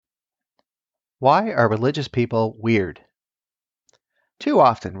Why are religious people weird? Too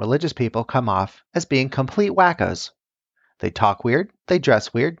often, religious people come off as being complete wackos. They talk weird, they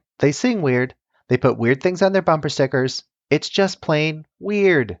dress weird, they sing weird, they put weird things on their bumper stickers. It's just plain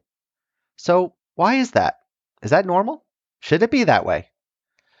weird. So, why is that? Is that normal? Should it be that way?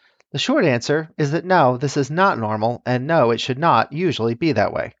 The short answer is that no, this is not normal, and no, it should not usually be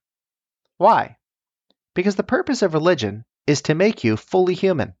that way. Why? Because the purpose of religion is to make you fully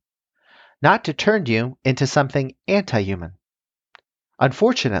human, not to turn you into something anti-human.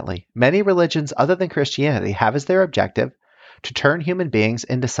 Unfortunately, many religions other than Christianity have as their objective to turn human beings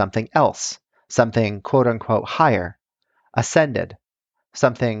into something else, something quote unquote higher, ascended,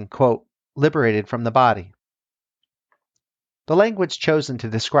 something quote liberated from the body. The language chosen to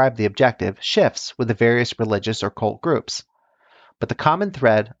describe the objective shifts with the various religious or cult groups, but the common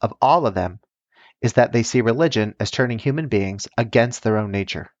thread of all of them is that they see religion as turning human beings against their own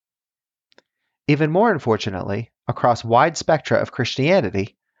nature. Even more unfortunately, across wide spectra of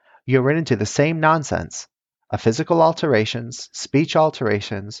Christianity, you run into the same nonsense of physical alterations, speech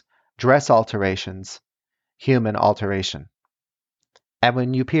alterations, dress alterations, human alteration. And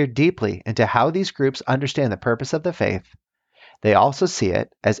when you peer deeply into how these groups understand the purpose of the faith, they also see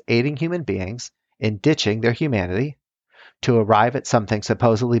it as aiding human beings in ditching their humanity to arrive at something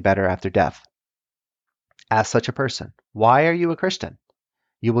supposedly better after death. Ask such a person, why are you a Christian?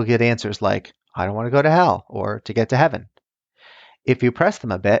 You will get answers like, I don't want to go to hell or to get to heaven. If you press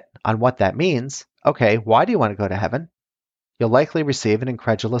them a bit on what that means, okay, why do you want to go to heaven? You'll likely receive an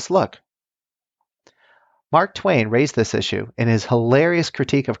incredulous look. Mark Twain raised this issue in his hilarious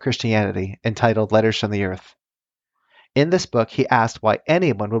critique of Christianity entitled Letters from the Earth. In this book, he asked why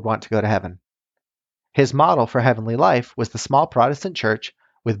anyone would want to go to heaven. His model for heavenly life was the small Protestant church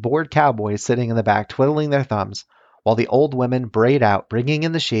with bored cowboys sitting in the back twiddling their thumbs while the old women brayed out, bringing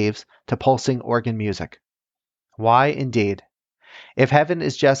in the sheaves to pulsing organ music. Why, indeed? If heaven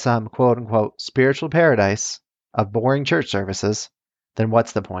is just some quote-unquote spiritual paradise of boring church services, then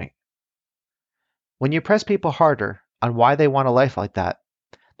what's the point? When you press people harder on why they want a life like that,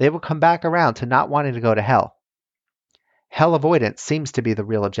 they will come back around to not wanting to go to hell. Hell avoidance seems to be the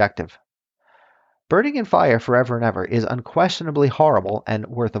real objective. Burning in fire forever and ever is unquestionably horrible and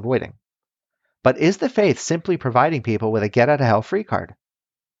worth avoiding. But is the faith simply providing people with a get-out-of-hell-free card?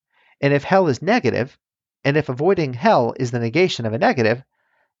 And if hell is negative, and if avoiding hell is the negation of a negative,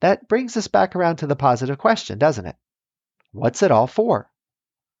 that brings us back around to the positive question, doesn't it? What's it all for?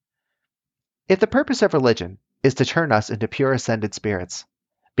 If the purpose of religion is to turn us into pure ascended spirits,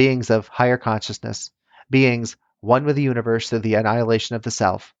 beings of higher consciousness, beings one with the universe through the annihilation of the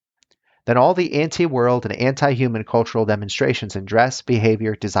self, then all the anti-world and anti-human cultural demonstrations in dress,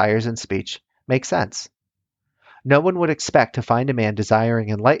 behavior, desires, and speech make sense. No one would expect to find a man desiring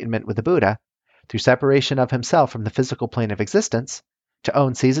enlightenment with the Buddha, through separation of himself from the physical plane of existence, to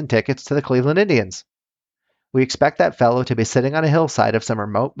own season tickets to the Cleveland Indians. We expect that fellow to be sitting on a hillside of some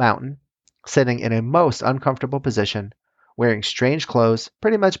remote mountain, sitting in a most uncomfortable position, wearing strange clothes,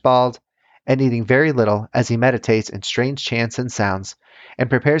 pretty much bald, and eating very little as he meditates in strange chants and sounds, and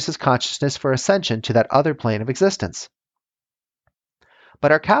prepares his consciousness for ascension to that other plane of existence.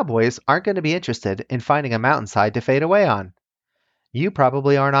 But our cowboys aren't going to be interested in finding a mountainside to fade away on. You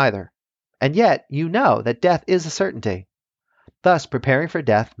probably aren't either. And yet, you know that death is a certainty. Thus, preparing for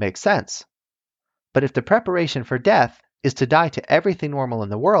death makes sense. But if the preparation for death is to die to everything normal in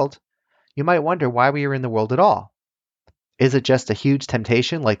the world, you might wonder why we are in the world at all. Is it just a huge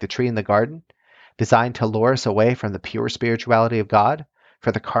temptation like the tree in the garden, designed to lure us away from the pure spirituality of God,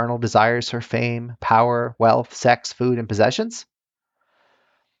 for the carnal desires for fame, power, wealth, sex, food, and possessions?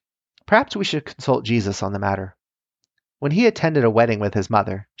 Perhaps we should consult Jesus on the matter. When he attended a wedding with his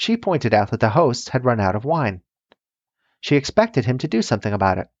mother, she pointed out that the host had run out of wine. She expected him to do something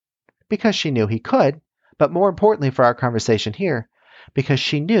about it, because she knew he could, but more importantly for our conversation here, because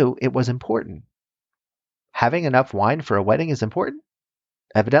she knew it was important. Having enough wine for a wedding is important?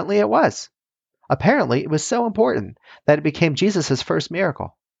 Evidently it was. Apparently it was so important that it became Jesus' first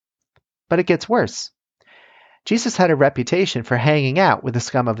miracle. But it gets worse. Jesus had a reputation for hanging out with the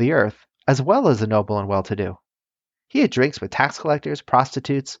scum of the earth, as well as the noble and well-to-do. He had drinks with tax collectors,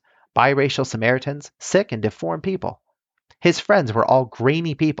 prostitutes, biracial Samaritans, sick and deformed people. His friends were all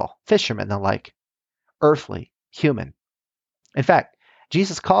grainy people, fishermen and the like. Earthly, human. In fact,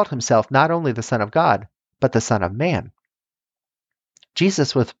 Jesus called himself not only the Son of God, but the Son of Man.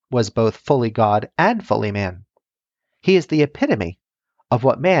 Jesus was both fully God and fully man. He is the epitome of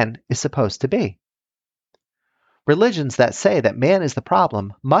what man is supposed to be. Religions that say that man is the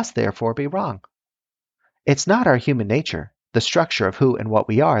problem must therefore be wrong. It's not our human nature, the structure of who and what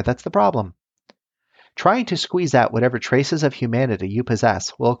we are, that's the problem. Trying to squeeze out whatever traces of humanity you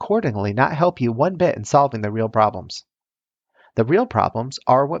possess will accordingly not help you one bit in solving the real problems. The real problems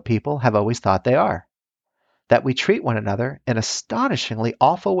are what people have always thought they are, that we treat one another in astonishingly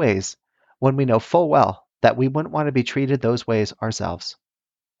awful ways when we know full well that we wouldn't want to be treated those ways ourselves.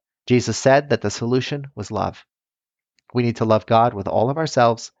 Jesus said that the solution was love. We need to love God with all of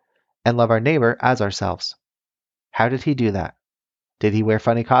ourselves and love our neighbor as ourselves. How did he do that? Did he wear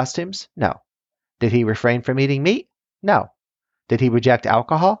funny costumes? No. Did he refrain from eating meat? No. Did he reject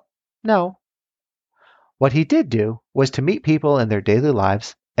alcohol? No. What he did do was to meet people in their daily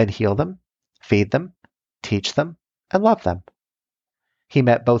lives and heal them, feed them, teach them, and love them. He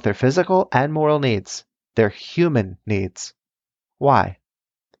met both their physical and moral needs, their human needs. Why?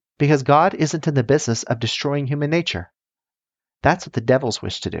 Because God isn't in the business of destroying human nature. That's what the devils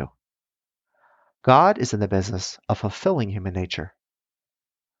wish to do. God is in the business of fulfilling human nature.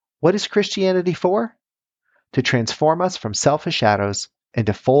 What is Christianity for? To transform us from selfish shadows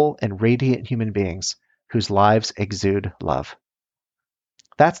into full and radiant human beings whose lives exude love.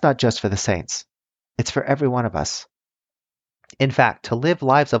 That's not just for the saints. It's for every one of us. In fact, to live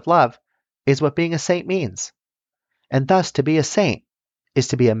lives of love is what being a saint means. And thus, to be a saint is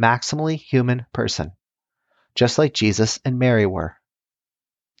to be a maximally human person, just like Jesus and Mary were.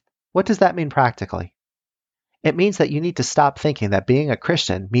 What does that mean practically? It means that you need to stop thinking that being a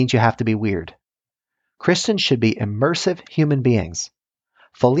Christian means you have to be weird. Christians should be immersive human beings,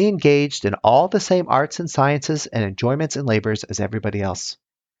 fully engaged in all the same arts and sciences and enjoyments and labors as everybody else.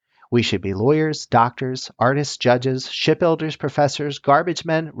 We should be lawyers, doctors, artists, judges, shipbuilders, professors, garbage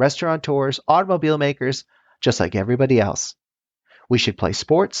men, restaurateurs, automobile makers, just like everybody else. We should play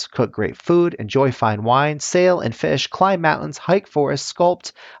sports, cook great food, enjoy fine wine, sail and fish, climb mountains, hike forests,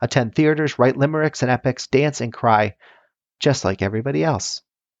 sculpt, attend theaters, write limericks and epics, dance and cry, just like everybody else.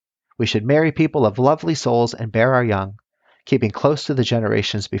 We should marry people of lovely souls and bear our young, keeping close to the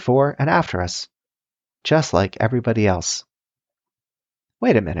generations before and after us, just like everybody else.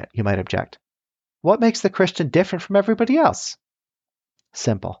 Wait a minute, you might object. What makes the Christian different from everybody else?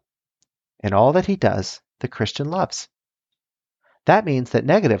 Simple. In all that he does, the Christian loves. That means that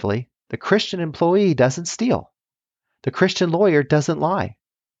negatively, the Christian employee doesn't steal. The Christian lawyer doesn't lie.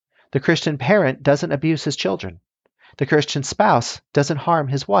 The Christian parent doesn't abuse his children. The Christian spouse doesn't harm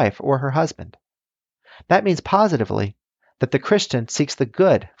his wife or her husband. That means positively that the Christian seeks the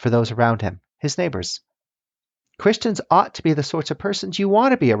good for those around him, his neighbors. Christians ought to be the sorts of persons you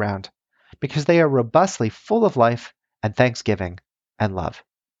want to be around because they are robustly full of life and thanksgiving and love.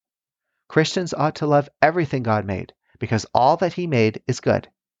 Christians ought to love everything God made because all that he made is good.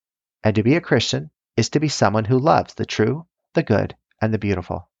 And to be a Christian is to be someone who loves the true, the good, and the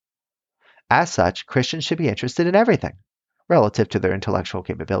beautiful. As such, Christians should be interested in everything relative to their intellectual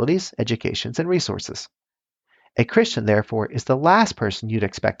capabilities, educations, and resources. A Christian, therefore, is the last person you'd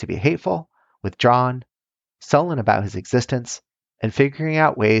expect to be hateful, withdrawn, sullen about his existence, and figuring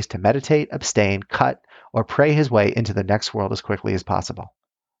out ways to meditate, abstain, cut, or pray his way into the next world as quickly as possible.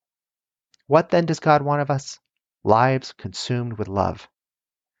 What then does God want of us? Lives consumed with love.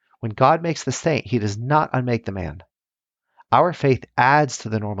 When God makes the saint, he does not unmake the man. Our faith adds to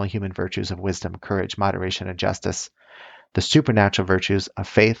the normal human virtues of wisdom, courage, moderation, and justice, the supernatural virtues of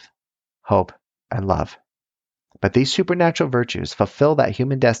faith, hope, and love. But these supernatural virtues fulfill that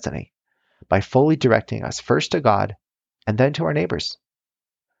human destiny by fully directing us first to God and then to our neighbors.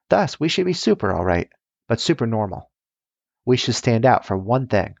 Thus, we should be super all right, but super normal. We should stand out for one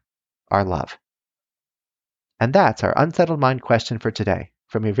thing, our love. And that's our unsettled mind question for today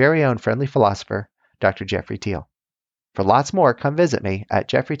from your very own friendly philosopher, Dr. Jeffrey Tiel. For lots more, come visit me at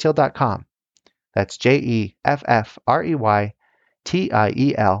jeffreytiel.com. That's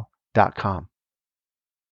JEFFREYTIEL.com.